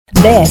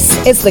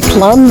This is the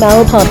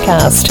Clonmel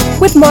podcast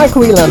with Mark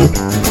Whelan.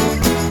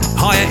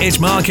 Hiya, it's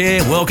Mark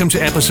here. Welcome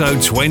to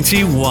episode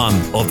 21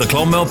 of the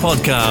Clonmel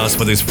podcast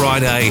for this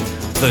Friday,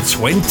 the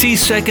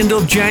 22nd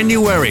of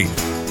January.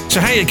 So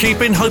how you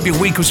keeping? Hope your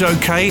week was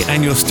okay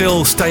and you're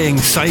still staying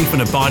safe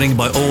and abiding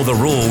by all the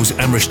rules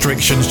and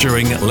restrictions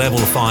during level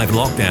 5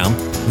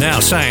 lockdown. Now,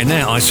 saying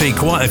that, I see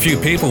quite a few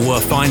people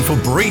were fined for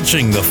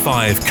breaching the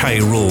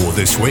 5K rule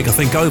this week. I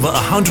think over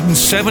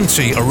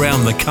 170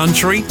 around the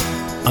country.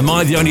 Am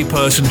I the only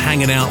person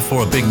hanging out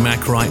for a Big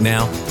Mac right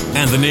now?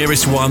 And the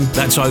nearest one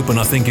that's open,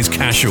 I think, is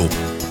Casual,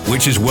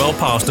 which is well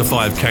past the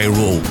 5K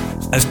rule.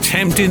 As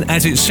tempting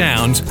as it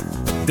sounds,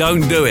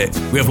 don't do it.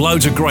 We have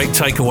loads of great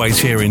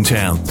takeaways here in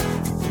town.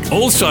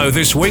 Also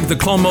this week, the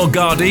Clonmel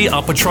Gardaí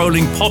are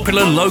patrolling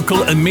popular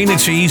local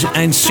amenities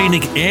and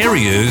scenic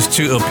areas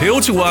to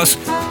appeal to us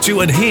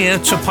to adhere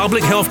to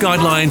public health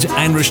guidelines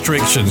and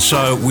restrictions.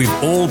 So we've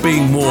all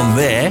been warned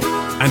there.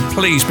 And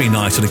please be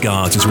nice to the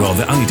guards as well.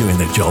 They're only doing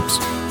their jobs.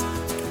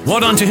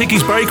 Well done to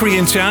Hickey's Bakery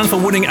in town for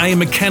winning a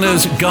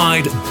McKenna's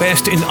Guide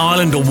Best in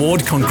Ireland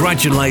award.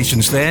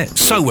 Congratulations there.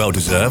 So well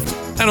deserved.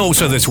 And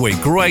also this week,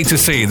 great to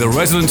see the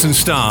residents and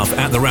staff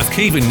at the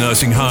Rathkeevin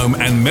Nursing Home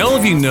and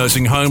Melview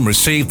Nursing Home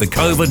receive the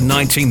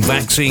COVID-19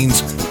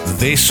 vaccines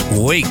this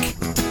week.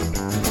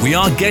 We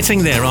are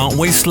getting there, aren't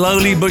we?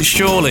 Slowly but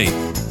surely.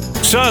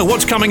 So,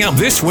 what's coming up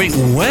this week?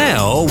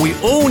 Well, we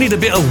all need a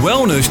bit of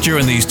wellness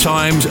during these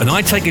times, and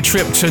I take a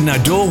trip to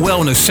Nador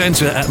Wellness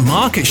Centre at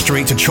Market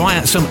Street to try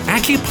out some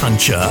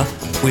acupuncture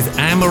with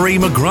Anne-Marie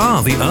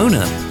McGrath, the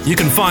owner. You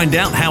can find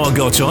out how I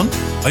got on.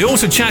 I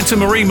also chat to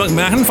Marie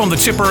McMahon from the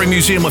Tipperary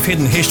Museum of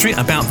Hidden History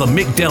about the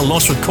Mick Dell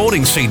Lost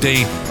Recording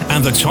CD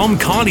and the Tom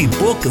Carney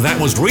book that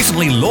was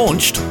recently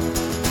launched.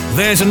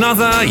 There's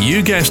another,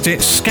 you guessed it,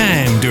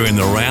 scam doing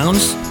the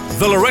rounds.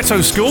 The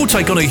Loreto School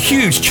take on a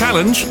huge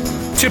challenge.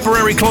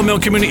 Tipperary Clonmel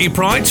Community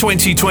Pride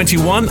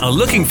 2021 are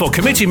looking for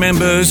committee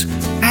members,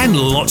 and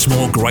lots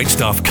more great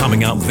stuff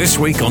coming up this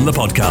week on the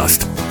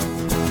podcast.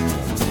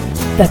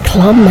 The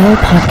Clonmel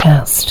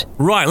podcast.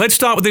 Right, let's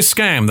start with this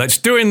scam that's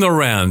doing the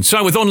round.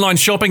 So with online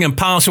shopping and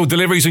parcel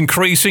deliveries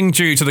increasing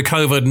due to the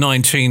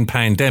COVID-19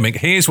 pandemic,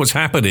 here's what's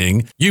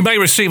happening. You may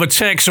receive a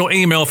text or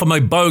email from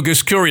a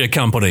bogus courier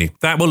company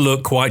that will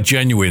look quite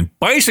genuine.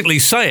 Basically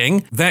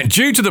saying that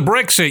due to the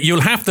Brexit,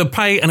 you'll have to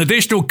pay an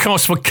additional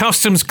cost for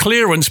customs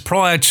clearance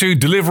prior to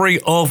delivery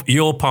of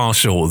your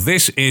parcel.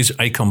 This is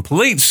a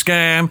complete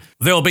scam.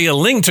 There'll be a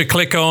link to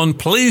click on.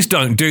 Please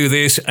don't do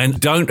this and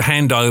don't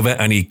hand over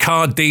any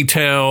card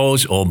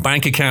details or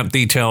bank account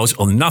details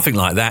or nothing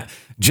like that.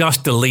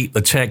 Just delete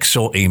the text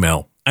or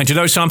email. And you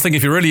know something?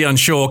 If you're really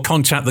unsure,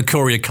 contact the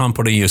courier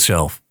company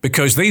yourself,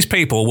 because these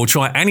people will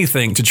try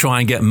anything to try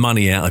and get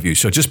money out of you.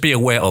 So just be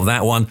aware of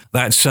that one.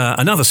 That's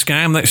another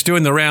scam that's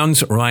doing the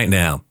rounds right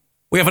now.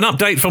 We have an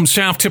update from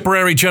South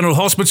Tipperary General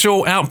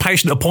Hospital.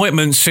 Outpatient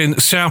appointments in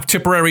South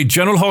Tipperary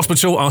General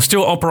Hospital are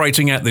still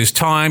operating at this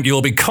time.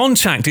 You'll be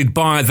contacted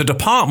by the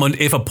department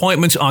if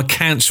appointments are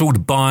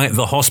cancelled by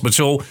the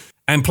hospital.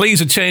 And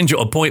please attend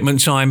your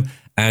appointment time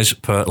as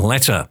per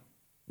letter.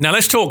 Now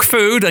let's talk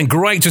food, and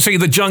great to see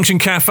the Junction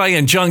Cafe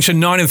and Junction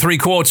 9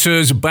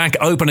 3/4 back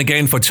open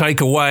again for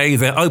takeaway.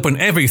 They're open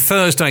every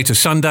Thursday to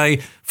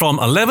Sunday from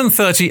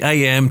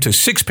 11:30am to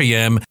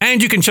 6pm,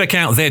 and you can check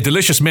out their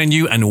delicious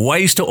menu and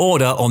ways to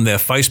order on their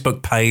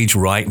Facebook page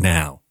right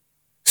now.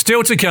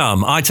 Still to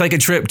come, I take a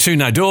trip to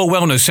Nador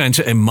Wellness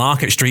Centre in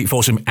Market Street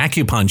for some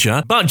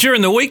acupuncture. But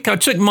during the week, I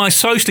took my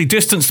socially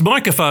distanced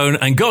microphone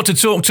and got to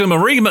talk to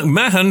Marie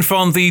McMahon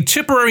from the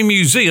Tipperary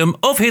Museum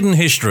of Hidden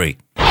History.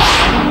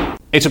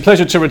 It's a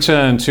pleasure to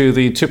return to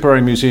the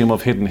Tipperary Museum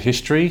of Hidden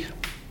History.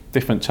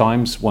 Different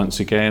times once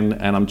again,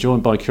 and I'm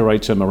joined by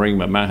curator Marie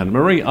McMahon.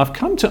 Marie, I've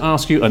come to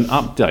ask you an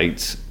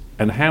update,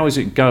 and how is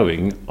it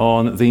going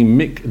on the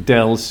Mick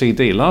Dell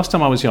CD? Last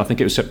time I was here, I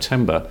think it was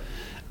September.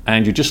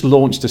 And you just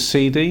launched a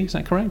CD, is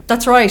that correct?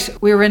 That's right.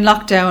 We were in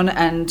lockdown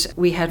and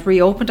we had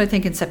reopened, I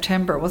think, in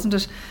September, wasn't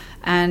it?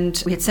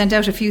 And we had sent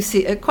out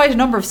quite a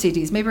number of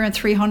CDs, maybe around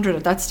 300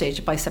 at that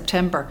stage by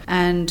September.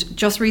 And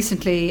just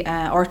recently,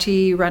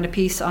 RT ran a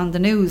piece on the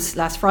news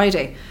last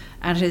Friday,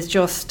 and it is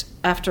just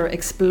after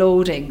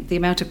exploding the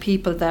amount of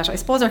people that I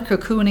suppose are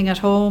cocooning at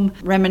home,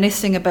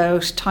 reminiscing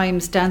about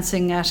times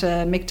dancing at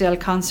a Mick Dell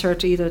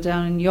concert either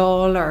down in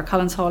Youghal or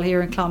Collins Hall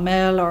here in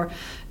Clonmel or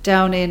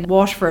down in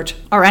Waterford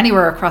or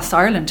anywhere across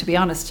Ireland, to be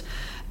honest.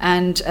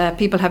 And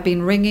people have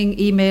been ringing,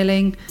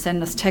 emailing,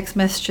 sending us text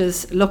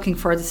messages looking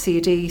for the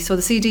CD. So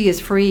the CD is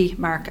free,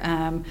 Mark.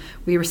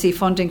 We receive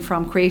funding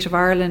from Creative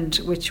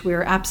Ireland, which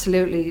we're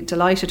absolutely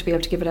delighted to be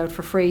able to give it out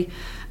for free.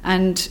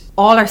 And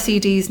all our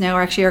CDs now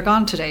are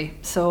gone today.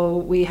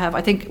 So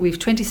I think we've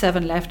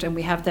 27 left and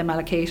we have them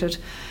allocated.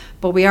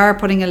 But we are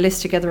putting a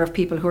list together of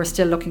people who are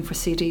still looking for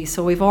CDs.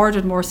 So we've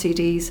ordered more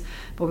CDs,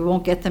 but we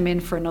won't get them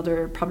in for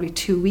another probably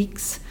 2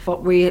 weeks.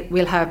 But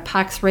we'll have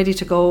packs ready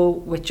to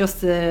go with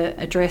just the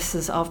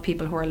addresses of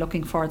people who are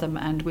looking for them,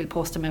 and we'll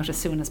post them out as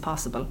soon as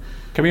possible.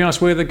 Can we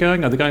ask where they're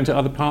going? Are they going to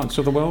other parts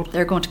of the world?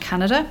 They're going to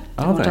Canada,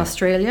 they're going to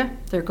Australia,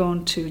 they're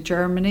going to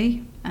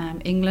Germany,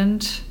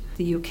 England,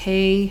 the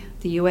UK,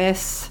 the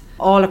US,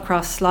 all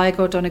across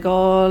Sligo,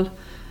 Donegal,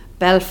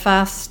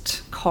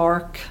 Belfast,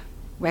 Cork,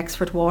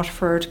 Wexford,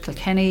 Waterford,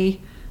 Kilkenny,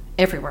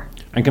 everywhere.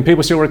 And can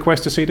people still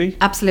request a CD?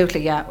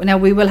 Absolutely, yeah. Now,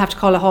 we will have to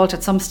call a halt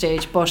at some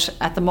stage, but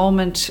at the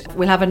moment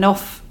we'll have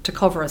enough to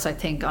cover us, I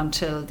think,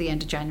 until the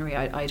end of January,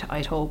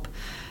 I'd hope.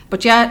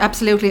 But yeah,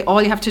 absolutely,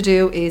 all you have to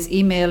do is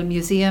email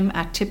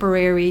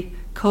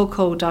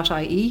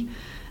museum@tipperarycoco.ie,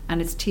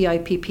 and it's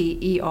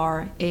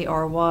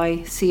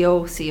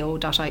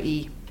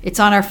TIPPERARYCOCO.ie. It's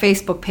on our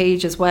Facebook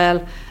page as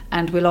well,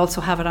 and we'll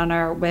also have it on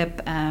our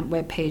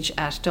web page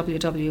at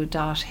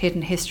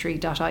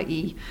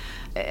www.hiddenhistory.ie.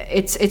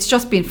 It's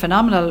just been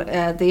phenomenal.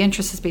 The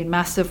interest has been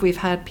massive. We've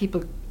had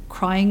people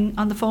crying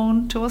on the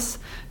phone to us,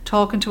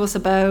 talking to us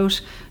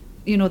about,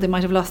 they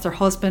might have lost their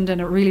husband,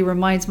 and it really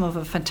reminds them of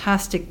a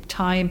fantastic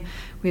time.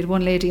 We had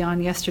one lady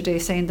on yesterday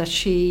saying that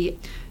she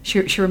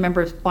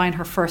remembers buying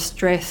her first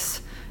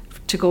dress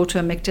to go to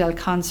a McDell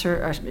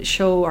concert or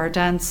show or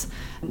dance.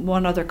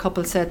 One other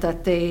couple said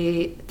that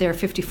they're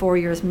 54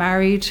 years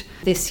married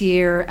this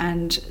year,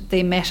 and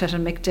they met at a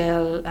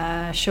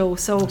McDell show.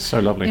 So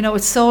lovely.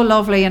 It's so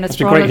lovely, and it's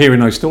been great hearing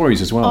those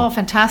stories as well. Oh,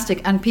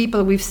 fantastic! And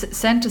people,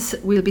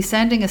 we'll be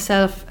sending a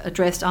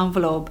self-addressed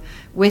envelope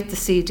with the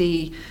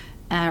CD,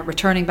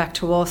 returning back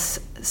to us,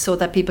 so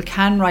that people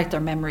can write their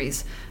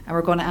memories. And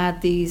we're going to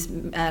add these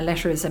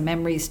letters and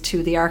memories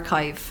to the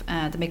archive,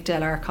 the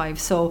McDell archive.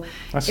 So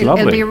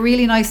it'll be a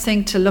really nice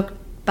thing to look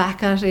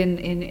back at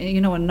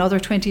in another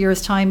 20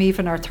 years' time,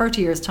 even, or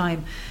 30 years'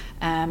 time.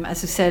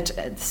 As I said,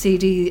 the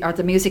CD or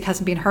the music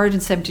hasn't been heard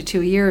in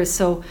 72 years.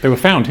 So they were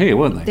found here,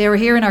 weren't they? They were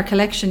here in our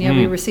collection. Yeah,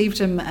 we received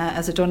them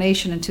as a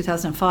donation in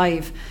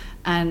 2005.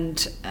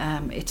 And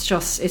it's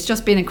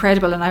just been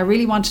incredible, and I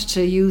really wanted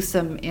to use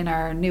them in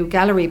our new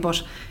gallery,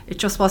 but it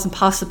just wasn't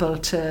possible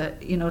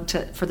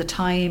for the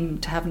time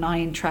to have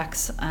 9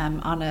 tracks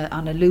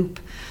on a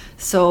loop.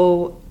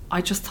 So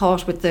I just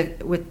thought with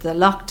the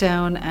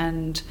lockdown,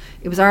 and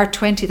it was our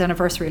 20th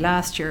anniversary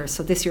last year,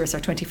 so this year is our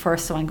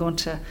 21st. So I'm going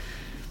to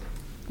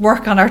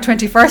work on our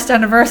 21st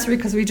anniversary,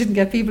 because we didn't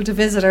get people to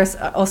visit us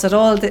at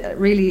all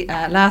really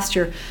last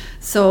year.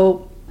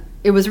 So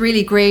it was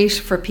really great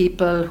for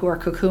people who are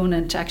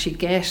cocooning to actually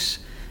get,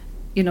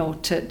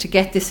 to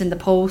get this in the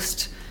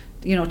post,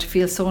 to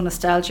feel so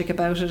nostalgic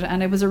about it.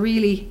 And it was a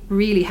really,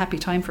 really happy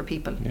time for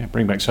people. Yeah,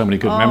 bring back so many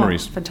good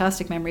memories.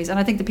 Fantastic memories. And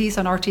I think the piece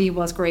on RT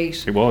was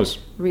great. It was.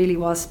 Really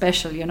was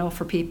special,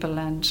 for people.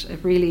 And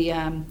it really,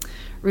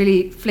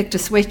 really flicked a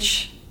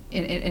switch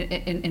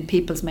in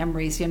people's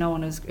memories,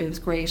 and it was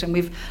great. And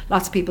we've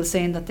lots of people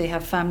saying that they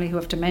have family who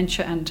have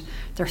dementia, and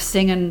they're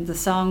singing the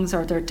songs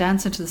or they're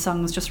dancing to the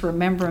songs, just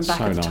remembering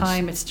back at the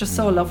time. It's just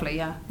so lovely,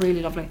 yeah,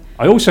 really lovely.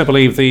 I also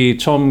believe the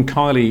Tom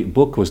Kiley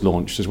book was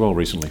launched as well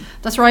recently.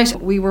 That's right.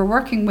 We were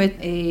working with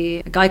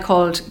a guy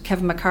called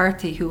Kevin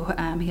McCarthy, who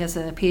he has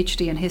a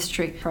PhD in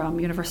history from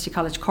University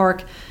College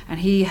Cork,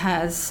 and he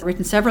has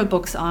written several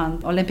books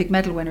on Olympic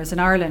medal winners in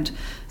Ireland.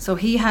 So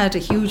he had a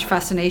huge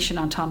fascination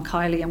on Tom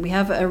Kiley, and we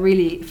have a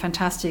really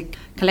fantastic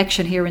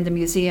collection here in the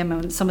museum,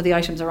 and some of the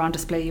items are on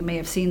display. You may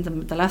have seen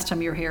them the last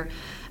time you were here.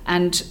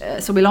 And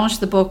so we launched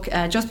the book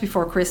just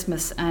before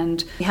Christmas,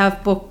 and we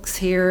have books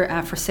here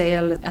for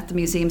sale at the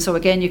museum. So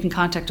again, you can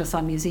contact us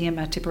on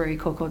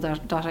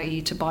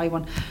museum@tipperarycoco.ie to buy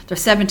one. They're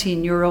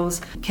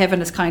 €17. Kevin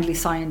has kindly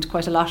signed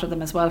quite a lot of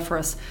them as well for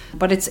us.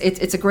 But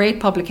it's a great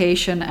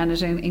publication, and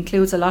it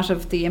includes a lot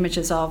of the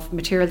images of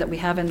material that we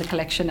have in the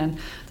collection. And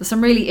there's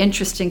some really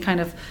interesting kind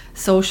of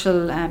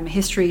social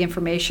history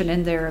information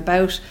in there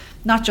about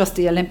not just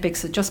the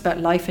Olympics, just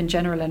about life in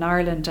general in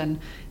Ireland. And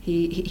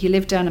he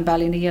lived down in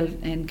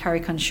Ballyneal in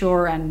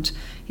Carrick-on-Shore, and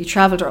he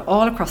travelled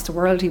all across the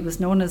world. He was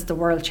known as the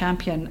world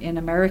champion in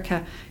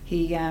America.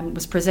 He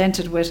was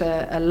presented with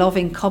a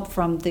loving cup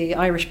from the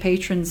Irish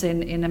patrons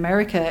in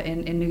America,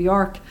 in New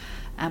York.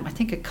 I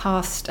think it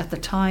cost at the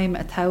time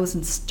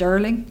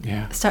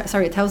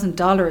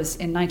 $1,000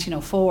 in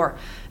 1904,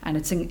 and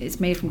it's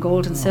made from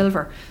gold and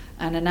silver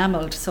and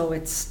enamelled. So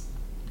it's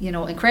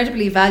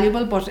incredibly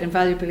valuable, but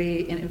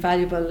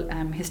invaluable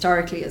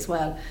historically as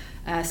well.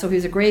 So he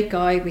was a great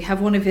guy. We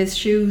have one of his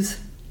shoes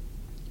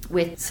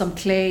with some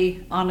clay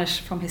on it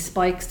from his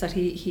spikes that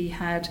he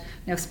had.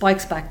 Now,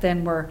 spikes back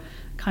then were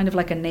kind of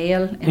like a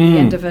nail in the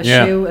end of a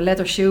shoe, a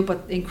leather shoe,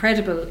 but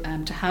incredible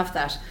to have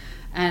that.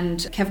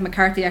 And Kevin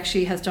McCarthy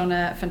actually has done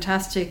a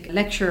fantastic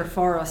lecture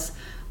for us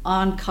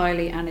on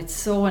Kiley, and it's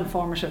so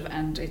informative,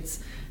 and it's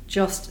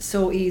just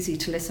so easy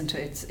to listen to.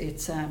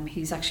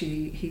 He's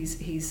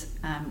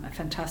a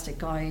fantastic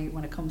guy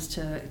when it comes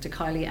to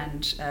Kiley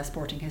and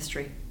sporting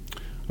history.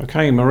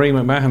 Okay, Marie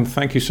McMahon,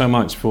 thank you so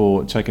much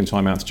for taking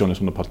time out to join us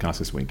on the podcast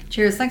this week.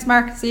 Cheers. Thanks,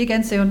 Mark. See you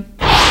again soon.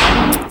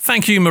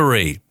 Thank you,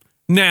 Marie.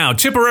 Now,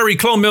 Tipperary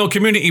Clonmel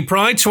Community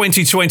Pride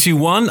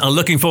 2021 are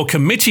looking for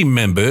committee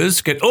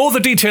members. Get all the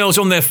details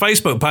on their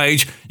Facebook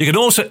page. You can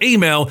also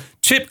email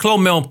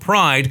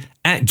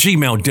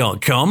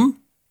tipclonmelpride@gmail.com.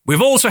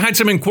 We've also had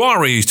some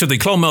inquiries to the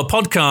Clonmel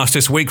podcast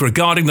this week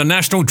regarding the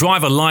National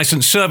Driver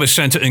Licence Service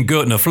Centre in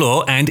Gurton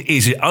Floor, and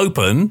is it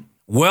open?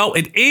 Well,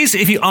 it is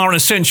if you are an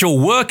essential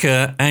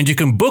worker, and you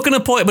can book an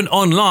appointment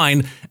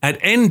online at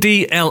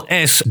ndls.rsa.ie.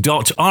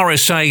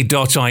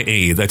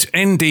 That's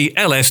ndls.rsa.ie.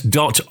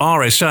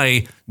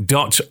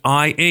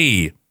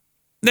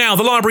 Now,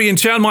 the library in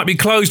town might be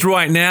closed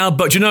right now,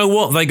 but you know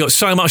what? They got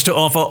so much to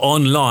offer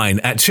online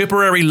at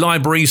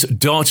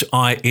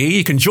tipperarylibraries.ie.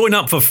 You can join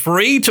up for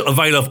free to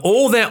avail of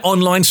all their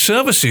online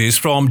services,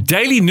 from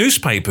daily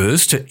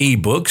newspapers to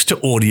ebooks to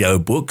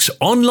audiobooks,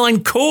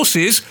 online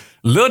courses,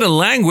 learn a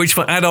language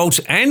for adults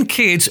and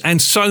kids,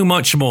 and so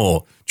much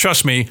more.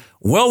 Trust me,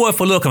 well worth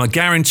a look, and I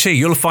guarantee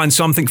you'll find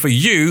something for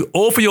you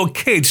or for your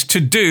kids to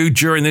do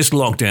during this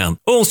lockdown.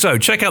 Also,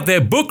 check out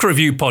their book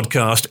review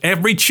podcast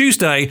every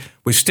Tuesday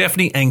with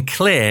Stephanie and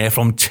Claire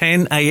from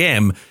 10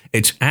 a.m.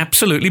 It's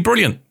absolutely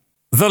brilliant.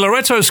 The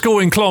Loreto School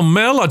in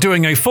Clonmel are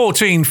doing a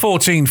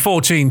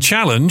 14-14-14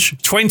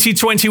 challenge.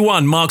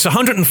 2021 marks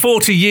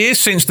 140 years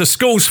since the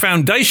school's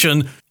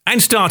foundation. And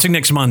starting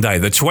next Monday,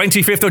 the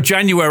 25th of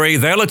January,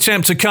 they'll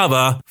attempt to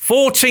cover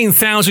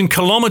 14,000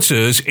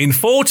 kilometres in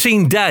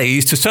 14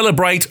 days to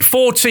celebrate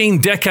 14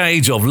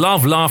 decades of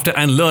love, laughter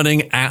and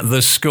learning at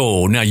the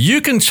school. Now, you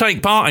can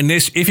take part in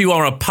this if you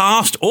are a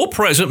past or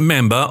present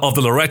member of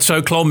the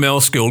Loreto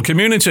Clonmel school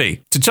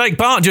community. To take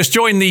part, just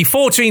join the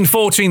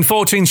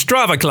 14-14-14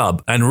 Strava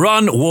Club and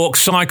run, walk,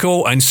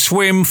 cycle and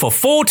swim for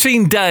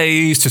 14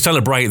 days to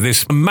celebrate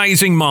this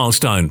amazing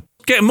milestone.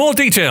 Get more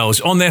details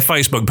on their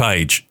Facebook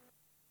page.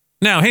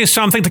 Now, here's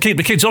something to keep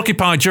the kids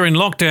occupied during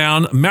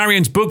lockdown.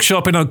 Marion's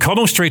Bookshop in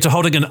O'Connell Street are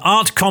holding an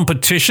art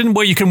competition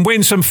where you can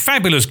win some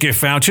fabulous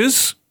gift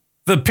vouchers.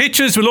 The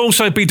pictures will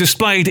also be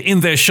displayed in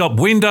their shop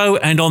window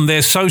and on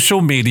their social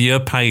media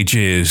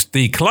pages.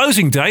 The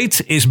closing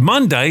date is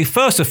Monday,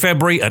 1st of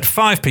February at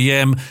 5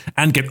 p.m,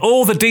 and get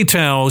all the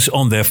details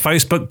on their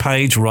Facebook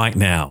page right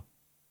now.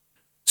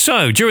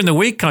 So, during the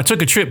week, I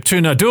took a trip to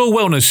Nadur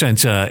Wellness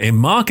Centre in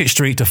Market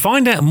Street to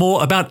find out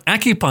more about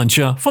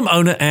acupuncture from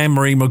owner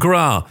Anne-Marie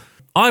McGrath.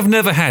 I've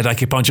never had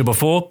acupuncture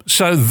before,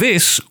 so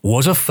this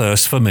was a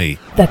first for me.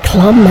 The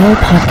Clonmel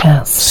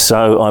Podcast.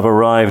 So I've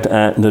arrived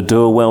at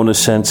Nadur Wellness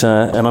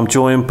Centre and I'm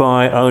joined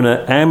by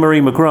owner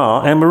Anne-Marie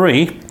McGrath.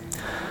 Anne-Marie.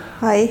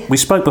 Hi. We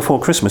spoke before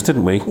Christmas,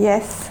 didn't we?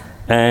 Yes.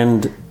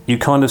 And you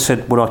kind of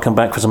said, would I come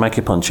back for some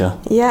acupuncture?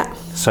 Yeah.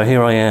 So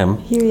here I am.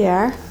 Here you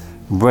are.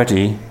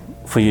 Ready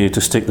for you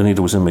to stick the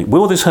needles in me.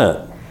 Will this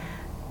hurt?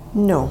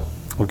 No.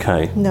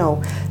 Okay.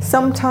 No.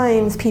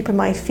 Sometimes people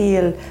might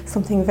feel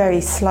something very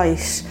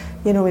slight,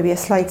 maybe a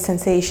slight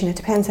sensation. It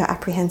depends how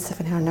apprehensive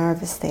and how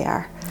nervous they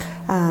are.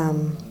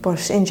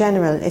 But in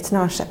general, it's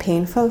not a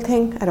painful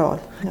thing at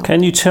all. No.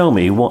 Can you tell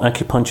me what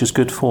acupuncture is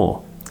good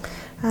for?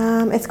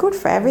 It's good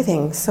for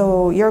everything.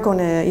 So you're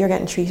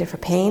getting treated for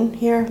pain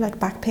here, like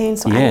back pain.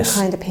 So yes.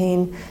 Any kind of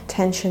pain,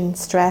 tension,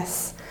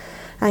 stress,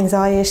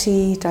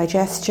 anxiety,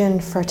 digestion,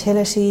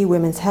 fertility,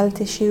 women's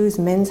health issues,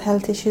 men's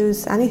health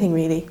issues, anything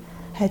really.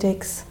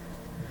 Headaches.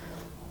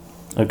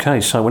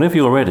 Okay, so whenever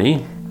you're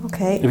ready.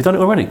 Okay. Have you done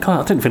it already? God,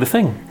 I didn't feel a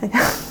thing.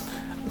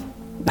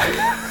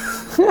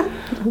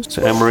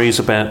 So Anne-Marie's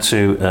about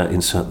to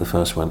insert the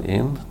first one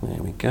in.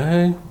 There we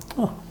go.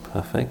 Oh,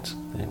 perfect.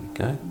 There we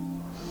go.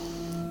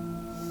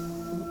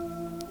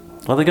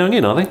 Are they going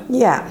in, are they?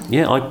 Yeah.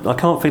 Yeah, I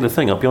can't feel a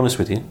thing, I'll be honest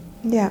with you.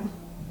 Yeah.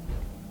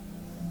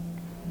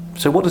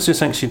 So what does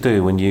this actually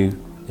do when you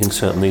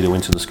insert a needle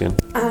into the skin?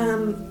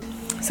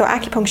 So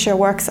acupuncture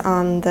works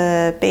on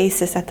the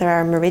basis that there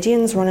are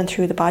meridians running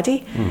through the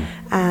body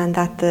and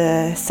that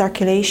the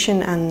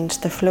circulation and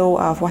the flow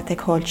of what they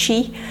call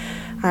qi,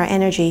 our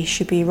energy,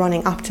 should be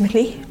running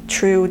optimally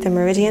through the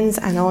meridians,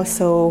 and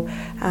also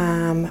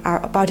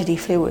our bodily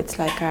fluids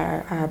like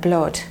our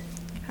blood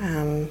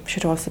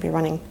should also be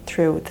running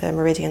through the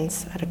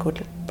meridians at a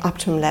good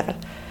optimum level.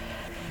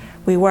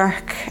 We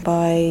work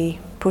by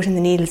putting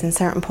the needles in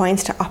certain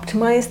points to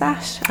optimise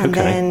that, and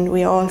then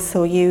we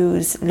also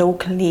use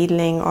local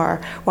needling, or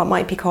what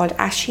might be called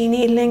ashi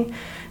needling,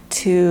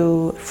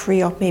 to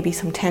free up maybe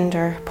some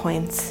tender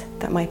points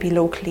that might be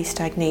locally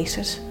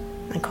stagnated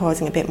and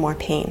causing a bit more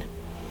pain.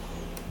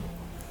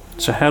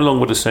 So how long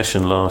would a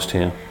session last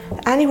here?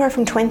 Anywhere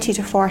from 20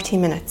 to 40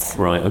 minutes.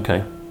 Right,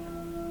 okay.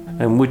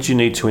 And would you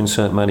need to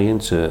insert money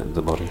into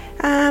the body?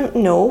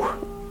 No,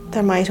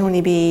 there might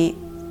only be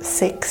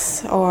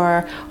 6,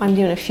 or I'm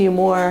doing a few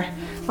more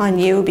on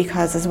you,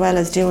 because as well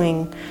as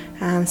doing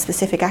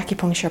specific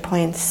acupuncture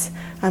points,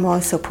 I'm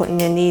also putting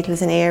in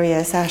needles in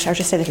areas that are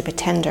just a little bit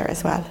tender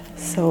as well.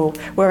 So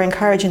we're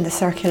encouraging the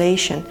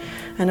circulation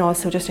and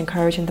also just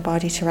encouraging the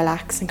body to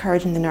relax,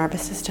 encouraging the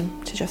nervous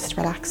system to just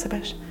relax a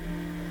bit.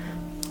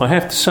 I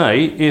have to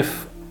say,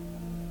 if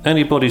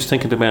anybody's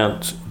thinking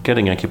about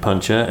getting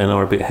acupuncture and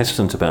are a bit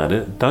hesitant about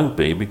it, don't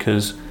be,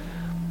 because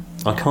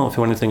I can't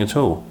feel anything at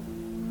all.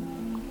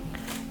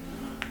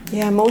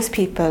 Yeah, most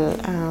people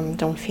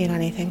don't feel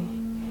anything.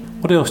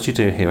 What else do you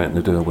do here at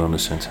Nadur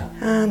Wellness Centre?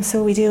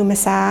 So we do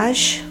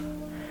massage,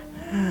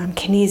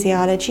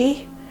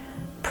 kinesiology,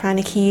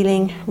 pranic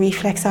healing,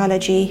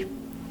 reflexology,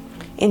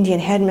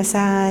 Indian head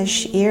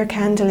massage, ear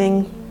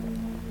candling.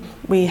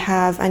 We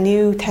have a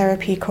new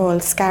therapy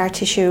called scar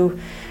tissue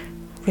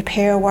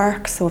repair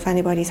work. So if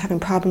anybody's having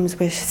problems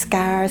with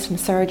scars from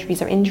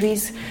surgeries or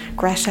injuries,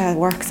 Greta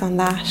works on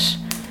that.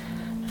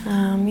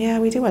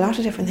 We do a lot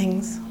of different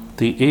things.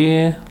 The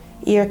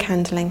ear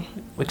candling.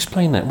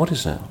 Explain that. What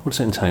is that? What does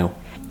it entail?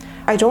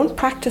 I don't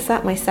practice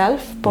that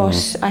myself,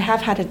 but I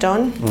have had it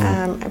done.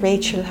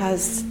 Rachel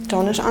has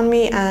done it on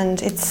me,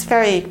 and it's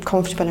very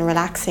comfortable and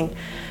relaxing.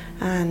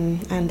 And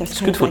there's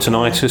it's good for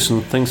tinnitus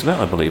and things like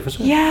that, I believe,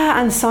 isn't it?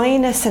 Yeah, and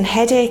sinus and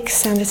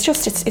headaches, and it's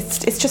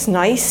just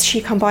nice.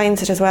 She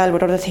combines it as well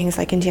with other things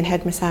like Indian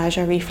head massage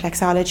or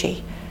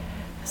reflexology,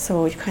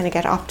 so you kind of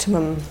get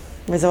optimum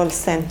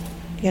results then.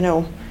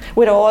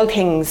 With all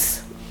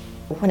things,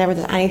 whenever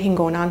there's anything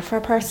going on for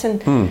a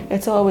person,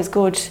 it's always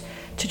good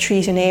to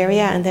treat an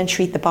area and then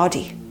treat the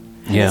body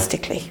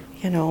holistically.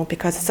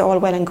 Because it's all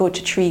well and good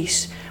to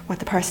treat what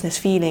the person is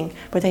feeling,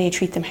 but then you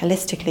treat them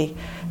holistically,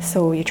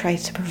 so you try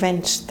to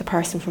prevent the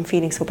person from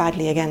feeling so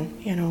badly again.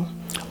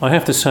 I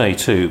have to say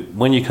too,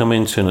 when you come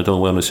into an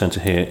adult wellness centre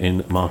here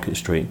in Market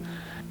Street,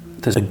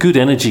 there's a good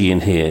energy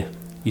in here.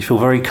 You feel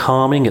very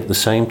calming at the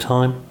same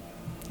time.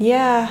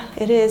 Yeah,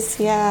 it is.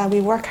 Yeah, we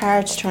work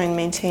hard to try and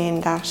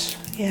maintain that.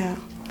 Yeah.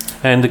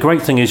 And the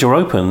great thing is you're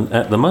open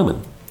at the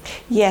moment.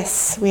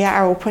 Yes, we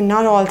are open.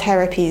 Not all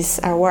therapies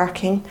are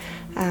working.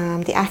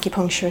 The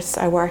acupuncturists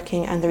are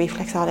working and the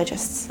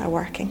reflexologists are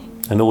working.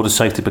 And all the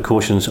safety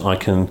precautions, I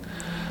can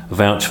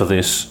vouch for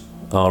this,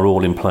 are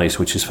all in place,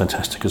 which is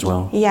fantastic as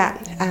well.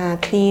 Yeah,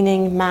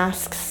 cleaning,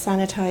 masks,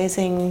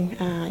 sanitising,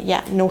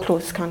 no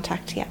close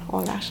contact,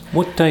 all that.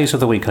 What days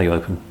of the week are you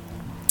open?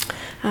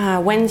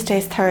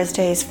 Wednesdays,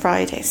 Thursdays,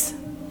 Fridays.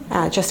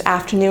 Just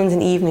afternoons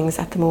and evenings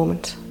at the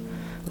moment.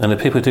 And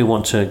if people do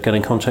want to get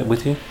in contact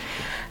with you?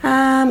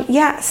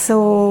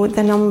 So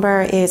the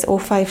number is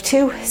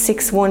 052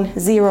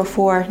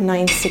 6104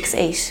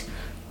 968.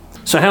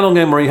 So how long,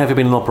 Anne-Marie, have you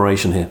been in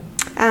operation here?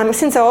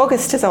 Since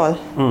August is all.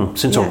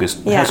 Since August.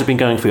 Yeah. How's it been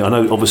going for you? I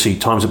know obviously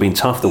times have been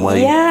tough the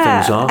way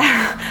things are.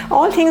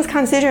 All things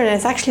considered,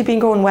 it's actually been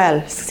going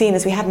well, seeing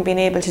as we haven't been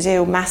able to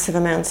do massive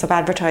amounts of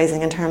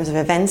advertising in terms of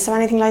events or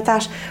anything like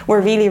that.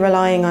 We're really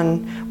relying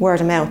on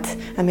word of mouth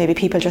and maybe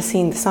people just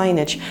seeing the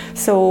signage.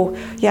 So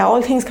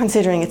all things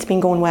considering, it's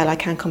been going well. I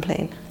can't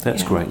complain.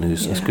 That's great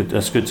news. Yeah.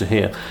 That's good to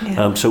hear.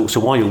 Yeah. So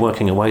while you're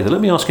working away there,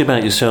 let me ask you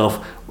about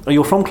yourself. Are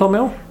you from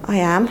Clonmel? I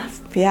am,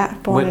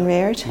 born and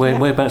reared.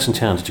 Whereabouts in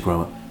town did you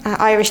grow up?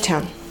 Irish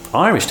Town.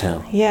 Irish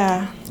Town?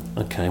 Yeah.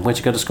 Okay, where'd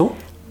you go to school?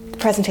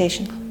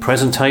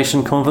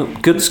 Presentation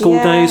Convent. Good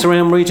school days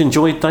around Reach?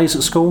 Enjoyed days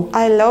at school?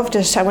 I loved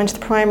it. I went to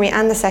the primary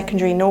and the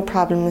secondary, no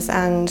problems,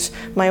 and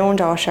my own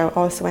daughter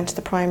also went to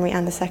the primary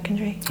and the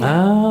secondary.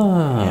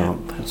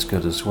 That's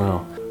good as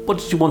well. What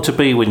did you want to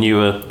be when you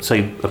were,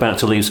 say, about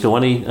to leave school?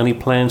 Any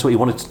plans what you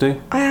wanted to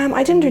do?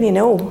 I didn't really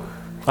know.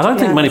 I don't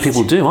think many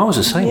people do. I was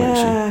the same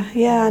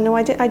actually.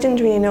 I didn't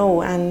really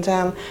know, and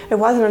it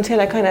wasn't until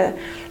I kind of,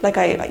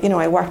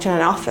 I worked in an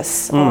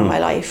office all my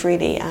life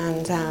really,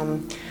 and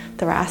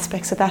there were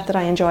aspects of that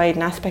I enjoyed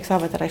and aspects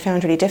of it that I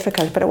found really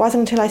difficult, but it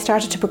wasn't until I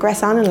started to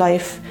progress on in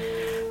life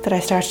that I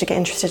started to get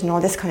interested in all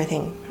this kind of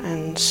thing.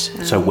 And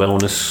so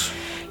wellness?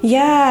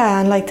 Yeah,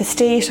 and like the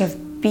state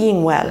of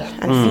being well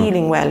and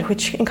feeling well,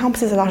 which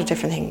encompasses a lot of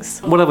different things.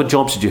 What other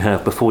jobs did you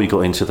have before you got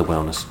into the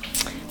wellness?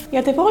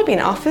 Yeah, they've all been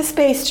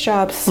office-based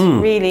jobs,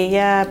 really,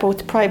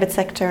 both private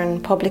sector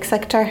and public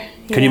sector.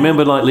 Can you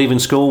remember leaving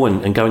school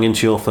and going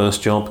into your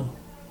first job?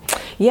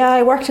 Yeah,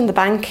 I worked in the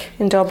bank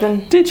in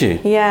Dublin. Did you?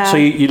 Yeah. So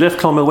you left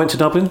Clonmel, went to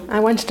Dublin?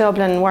 I went to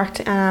Dublin and worked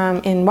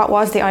in what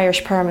was the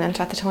Irish Permanent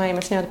at the time.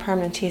 It's now the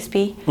Permanent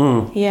TSB.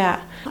 Yeah.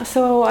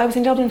 So I was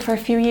in Dublin for a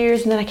few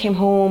years and then I came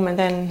home and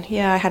then,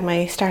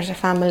 I started a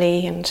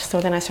family, and so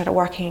then I started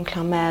working in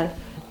Clonmel.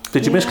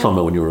 Did you miss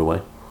Clonmel when you were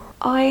away?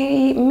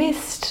 I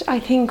missed,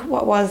 I think,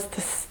 what was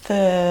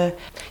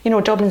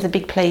Dublin's a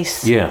big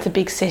place. Yeah. It's a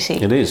big city.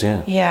 It is,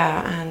 yeah.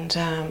 Yeah, and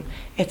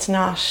it's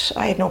not,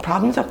 I had no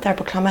problems up there,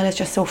 but Clonmel is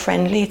just so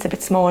friendly. It's a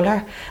bit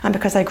smaller, and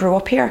because I grew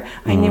up here,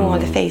 I knew all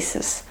the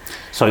faces.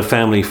 So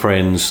family,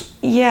 friends.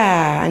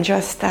 Yeah, and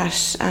just that,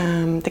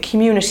 the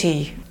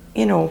community,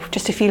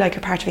 just to feel like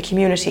you're part of a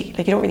community.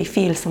 Like you don't really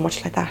feel so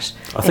much like that.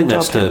 I think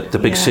that's the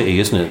big city,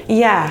 isn't it?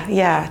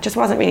 Yeah, it just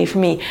wasn't really for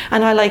me.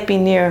 And I like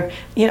being near,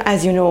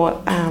 as you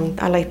know,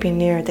 I like being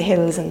near the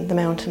hills and the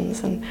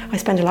mountains, and I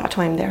spend a lot of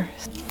time there.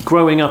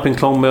 Growing up in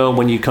Clonmel,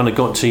 when you kind of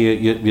got to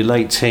your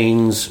late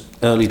teens,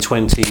 early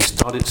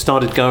 20s,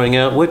 started going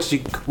out, where did you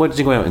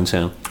go out in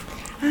town?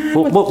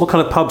 What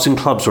kind of pubs and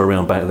clubs were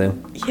around back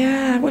then?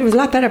 Yeah, well, it was a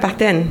lot better back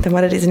then than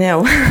what it is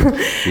now.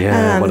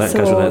 Yeah, well, that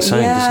goes without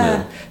saying,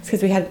 doesn't it? It's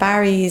because we had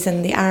Barry's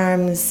and the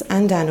Arms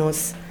and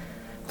Dano's.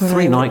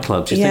 3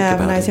 nightclubs, you think about it. Yeah,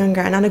 when I was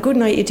younger. And on a good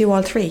night, you do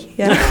all 3.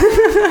 Yeah.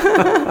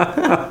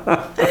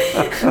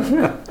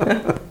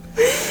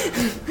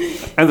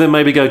 And then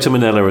maybe go to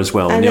Manila as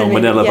well, on the old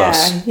Manila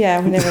bus. Yeah,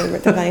 whenever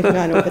there's anything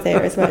on over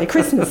there as well.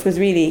 Christmas was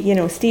really,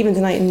 Stephen's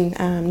night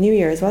and New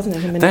Year's, wasn't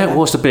it? That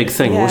was the big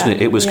thing, wasn't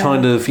it? It was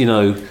kind of,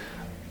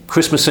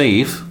 Christmas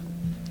Eve,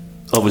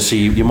 obviously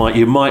you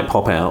might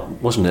pop out,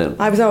 wasn't it?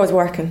 I was always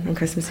working on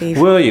Christmas Eve.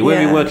 Were you?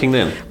 Were you working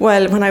then?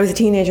 Well, when I was a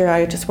teenager,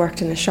 I just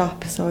worked in a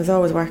shop, so I was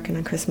always working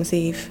on Christmas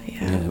Eve.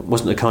 Yeah.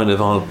 Wasn't the kind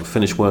of I'll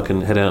finish work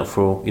and head out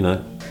for,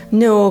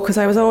 No, because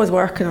I was always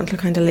working until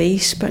kind of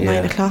late, about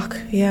 9 o'clock.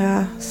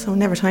 Yeah, so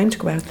never time to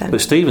go out then.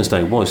 But Stephen's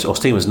Night, was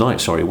Stephen's the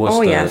night,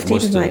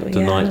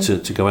 night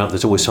to go out.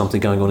 There's always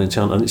something going on in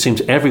town, and it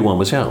seems everyone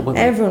was out, wasn't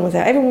it? Everyone was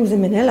out. Everyone was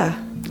in Manila.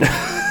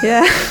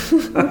 Yeah.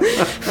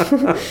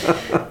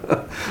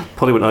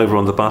 Probably went over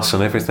on the bus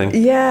and everything.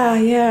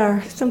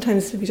 Yeah.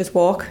 Sometimes we just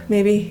walk,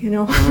 maybe, A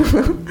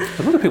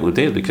lot of people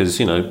did because,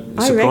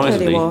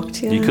 surprisingly,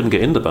 walked, you couldn't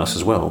get in the bus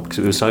as well because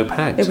it was so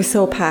packed. It was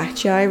so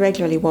packed, I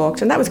regularly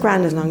walked. And that was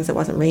grand as long as it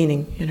wasn't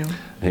raining,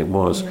 It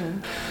was. Yeah.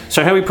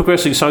 So how are we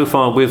progressing so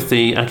far with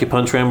the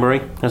acupuncture,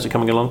 Anne-Marie? How's it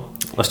coming along?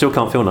 I still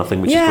can't feel nothing,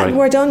 which is great. Yeah,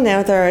 we're done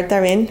now.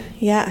 They're in.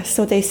 Yeah,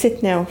 so they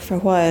sit now for a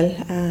while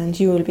and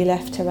you will be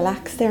left to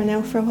relax there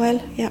now for a while.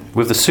 Yeah.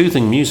 With the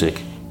soothing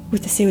music.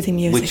 With the soothing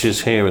music. Which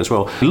is here as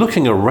well.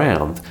 Looking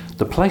around,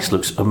 the place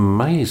looks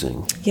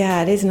amazing.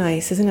 Yeah, it is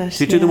nice, isn't it?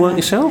 Do you do the work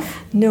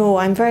yourself? No,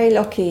 I'm very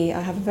lucky.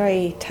 I have a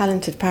very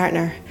talented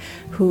partner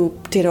who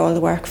did all the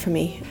work for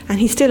me. And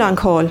he's still on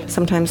call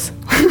sometimes.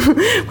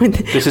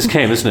 This is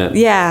Ken, isn't it?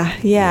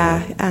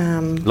 Yeah.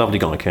 Lovely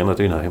guy, Ken, I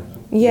do know him.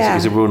 Yeah.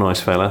 He's a real nice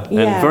fella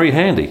and very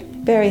handy.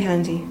 Very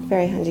handy.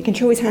 Can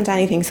throw his hand to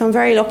anything. So I'm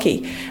very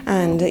lucky.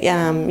 And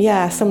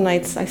some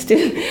nights I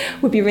still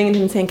would be ringing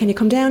him and saying, "Can you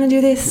come down and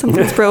do this?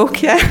 Something's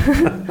broke." Yeah.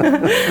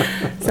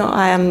 So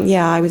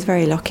I was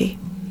very lucky.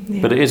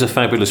 Yeah. But it is a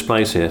fabulous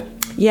place here.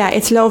 Yeah,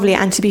 it's lovely.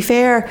 And to be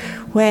fair,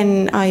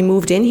 when I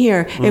moved in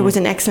here, it was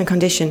in excellent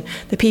condition.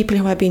 The people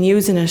who had been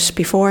using it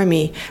before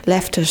me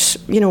left it,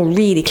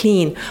 really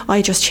clean.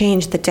 I just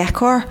changed the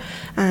decor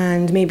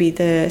and maybe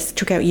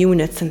took out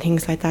units and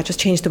things like that, just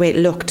changed the way it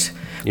looked.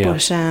 Yeah.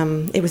 But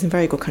it was in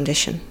very good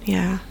condition,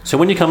 yeah. So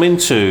when you come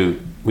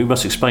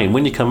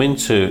when you come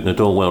into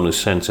Nador Wellness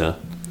Centre,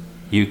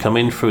 you come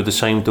in through the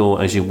same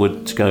door as you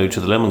would to go to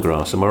the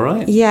lemongrass, am I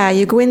right? Yeah,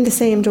 you go in the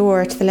same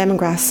door to the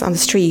lemongrass on the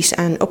street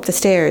and up the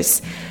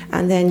stairs,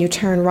 and then you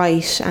turn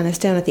right and it's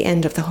down at the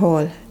end of the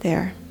hall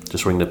there.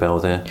 Just ring the bell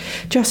there?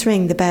 Just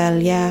ring the bell,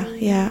 yeah.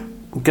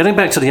 Getting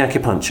back to the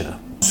acupuncture,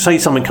 say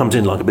something comes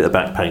in like a bit of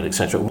back pain,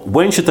 etc.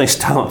 When should they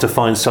start to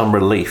find some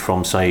relief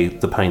from, say,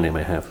 the pain they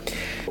may have?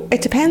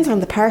 It depends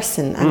on the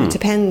person and it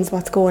depends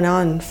what's going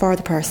on for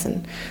the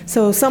person.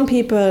 So some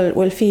people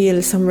will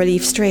feel some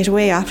relief straight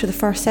away after the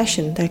first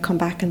session. They'll come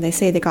back and they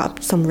say they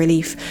got some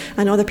relief.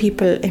 And other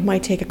people, it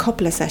might take a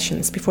couple of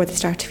sessions before they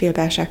start to feel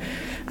better.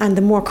 And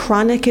the more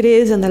chronic it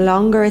is and the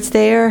longer it's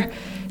there,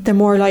 the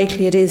more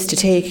likely it is to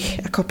take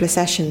a couple of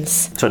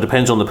sessions. So it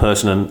depends on the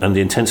person and the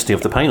intensity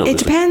of the pain,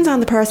 obviously. It depends on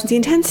the person, the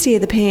intensity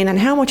of the pain and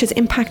how much it's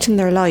impacting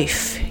their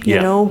life. You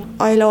know,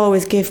 I'll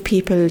always give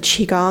people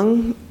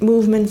Qigong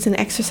movements and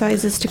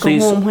exercises to go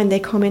home when they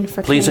come in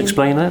for Please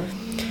explain that.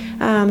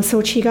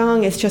 So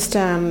Qigong is just,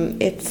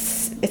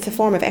 it's a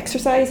form of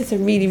exercise. It's a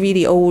really,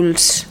 really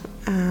old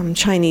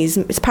Chinese,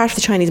 it's part of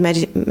the Chinese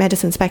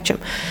medicine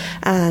spectrum.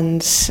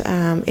 And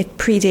it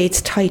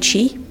predates Tai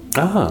Chi.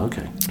 Ah,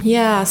 okay.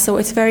 Yeah, so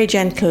it's very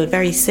gentle,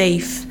 very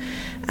safe,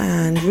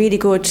 and really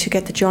good to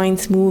get the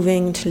joints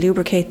moving, to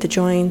lubricate the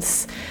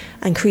joints,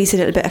 increase a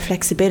little bit of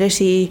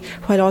flexibility,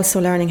 while also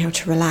learning how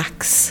to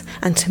relax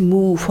and to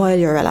move while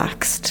you're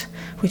relaxed,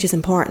 which is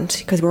important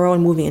because we're all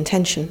moving in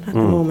tension at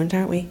the moment,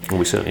 aren't we? Well,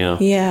 we certainly are.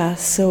 Yeah,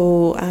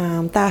 so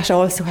that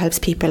also helps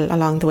people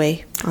along the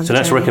way. So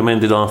that's journey.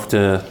 Recommended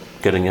after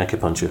getting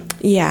acupuncture?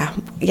 Yeah,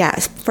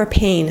 for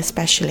pain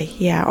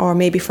especially, or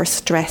maybe for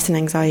stress and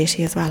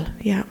anxiety as well,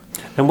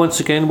 And once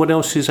again, what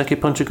else is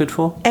acupuncture good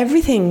for?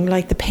 Everything,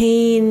 like the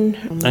pain.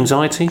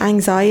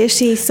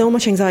 Anxiety, so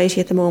much anxiety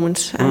at the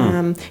moment.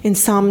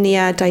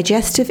 Insomnia,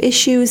 digestive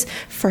issues,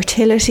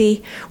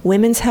 fertility,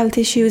 women's health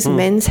issues,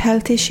 men's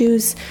health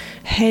issues,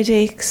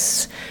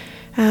 headaches.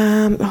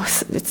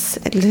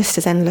 The list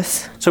is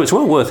endless. So it's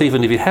well worth,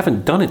 even if you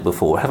haven't done it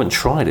before, haven't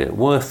tried it,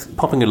 worth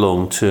popping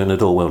along to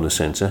Nador Wellness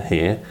Centre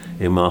here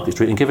in Market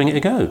Street and giving it a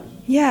go.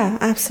 Yeah,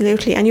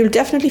 absolutely. And you'll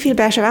definitely feel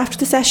better after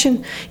the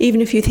session,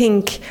 even if you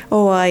think,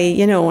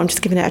 I'm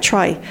just giving it a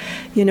try.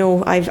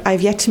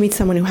 I've yet to meet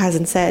someone who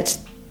hasn't said,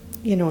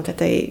 that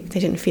they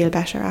didn't feel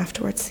better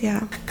afterwards,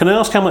 Can I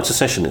ask how much a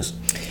session is?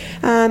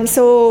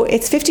 So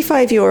it's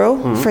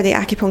 €55 for the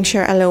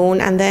acupuncture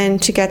alone, and then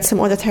to get some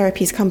other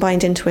therapies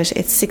combined into it,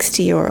 it's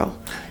 €60.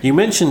 You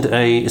mentioned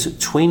is it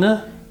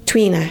Tuina?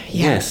 Tuina,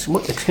 Yes.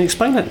 Can you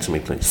explain that to me,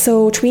 please?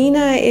 So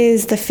Tuina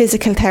is the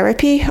physical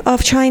therapy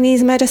of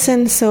Chinese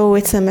medicine. So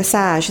it's a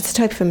massage. It's a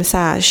type of a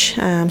massage.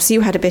 So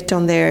you had a bit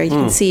done there. You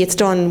can see it's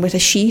done with a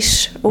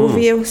sheet over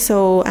you.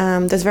 So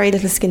there's very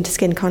little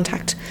skin-to-skin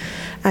contact.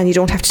 And you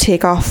don't have to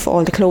take off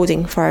all the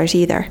clothing for it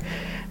either.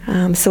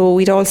 So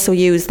we'd also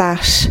use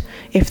that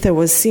if there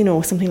was,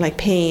 something like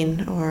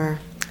pain or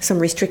some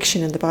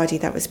restriction in the body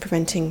that was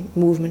preventing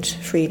movement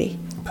freely.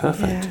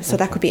 Perfect. So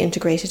that could be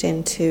integrated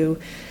into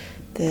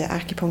the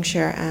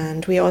acupuncture,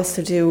 and we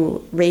also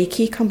do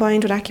Reiki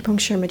combined with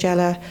acupuncture.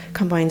 Magella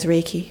combines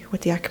Reiki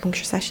with the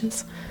acupuncture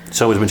sessions.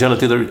 So would Magella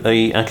do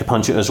the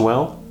acupuncture as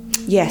well?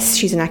 Yes,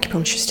 she's an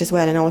acupuncturist as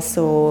well, and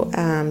also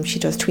she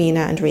does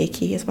Tuina and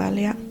Reiki as well,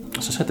 yeah.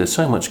 As I said, there's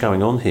so much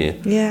going on here.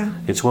 Yeah.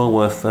 It's well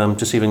worth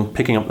just even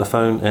picking up the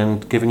phone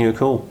and giving you a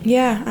call.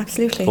 Yeah,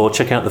 absolutely. Or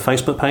check out the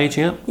Facebook page,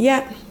 yeah?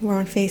 Yeah, we're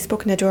on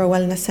Facebook, Nador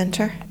Wellness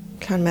Centre,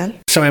 Clonmel.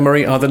 So,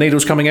 Anne-Marie, are the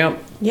needles coming out?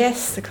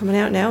 Yes, they're coming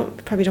out now.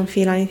 Probably don't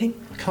feel anything.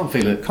 I can't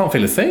feel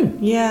a thing.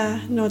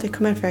 Yeah, no, they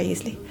come out very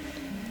easily.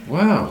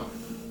 Wow.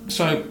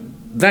 So,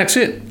 that's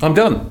it. I'm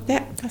done.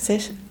 Yeah, that's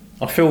it.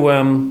 I feel,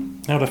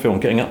 how do I feel? I'm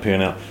getting up here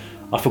now.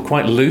 I feel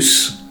quite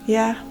loose.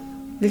 Yeah,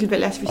 a little bit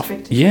less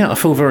restricted. I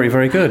feel very,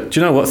 very good. Do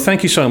you know what?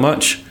 Thank you so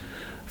much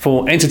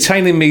for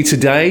entertaining me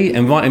today,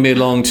 inviting me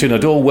along to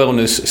Nador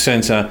Wellness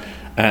Centre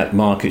at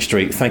Market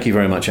Street. Thank you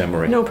very much,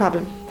 Anne-Marie. No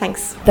problem.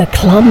 Thanks. The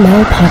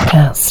Clonmel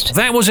Podcast.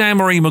 That was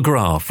Anne-Marie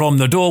McGrath from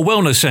Nador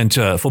Wellness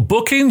Centre. For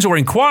bookings or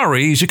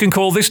inquiries, you can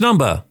call this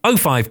number,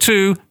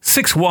 052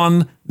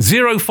 61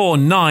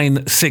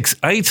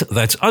 04968.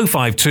 That's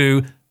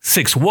 052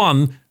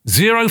 61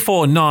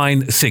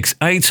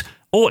 04968.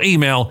 Or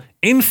email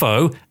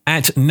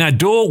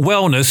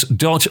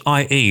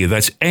info@nadurwellness.ie.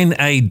 That's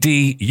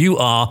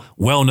NADUR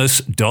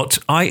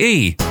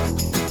wellness.ie.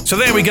 So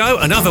there we go,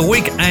 another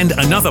week and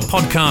another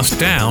podcast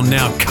down.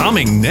 Now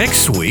coming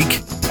next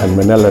week. And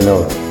Manila,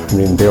 no, I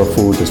mean, their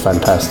food is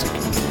fantastic.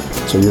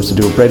 So we used to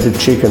do breaded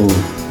chicken,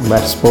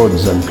 mashed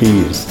spuds and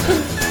peas.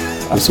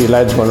 You see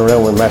lads going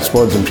around with mashed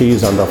spuds and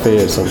peas on their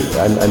face,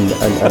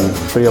 and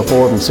 3 or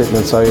 4 of them sitting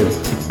inside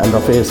and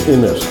their face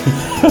in it.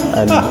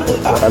 And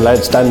a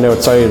lad standing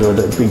outside with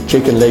a big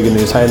chicken leg in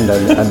his hand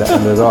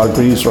and there's all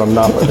grease running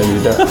off it.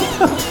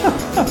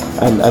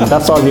 And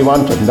that's all he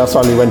wanted, and that's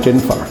all he went in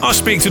for. I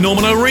speak to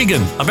Norman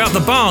O'Regan about the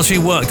bars he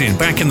worked in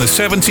back in the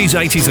 70s,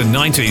 80s and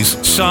 90s,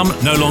 some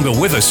no longer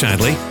with us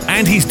sadly,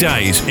 and his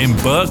days in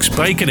Burke's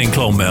Bacon in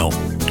Clonmel.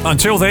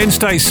 Until then,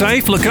 stay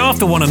safe, look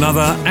after one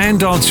another,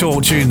 and I'll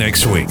talk to you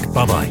next week.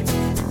 Bye-bye.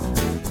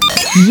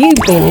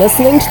 You've been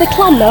listening to the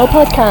Clonmel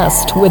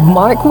Podcast with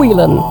Mark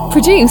Whelan,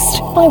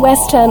 produced by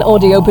West 10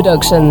 Audio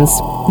Productions.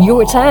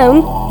 Your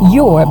town,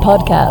 your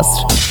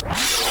podcast.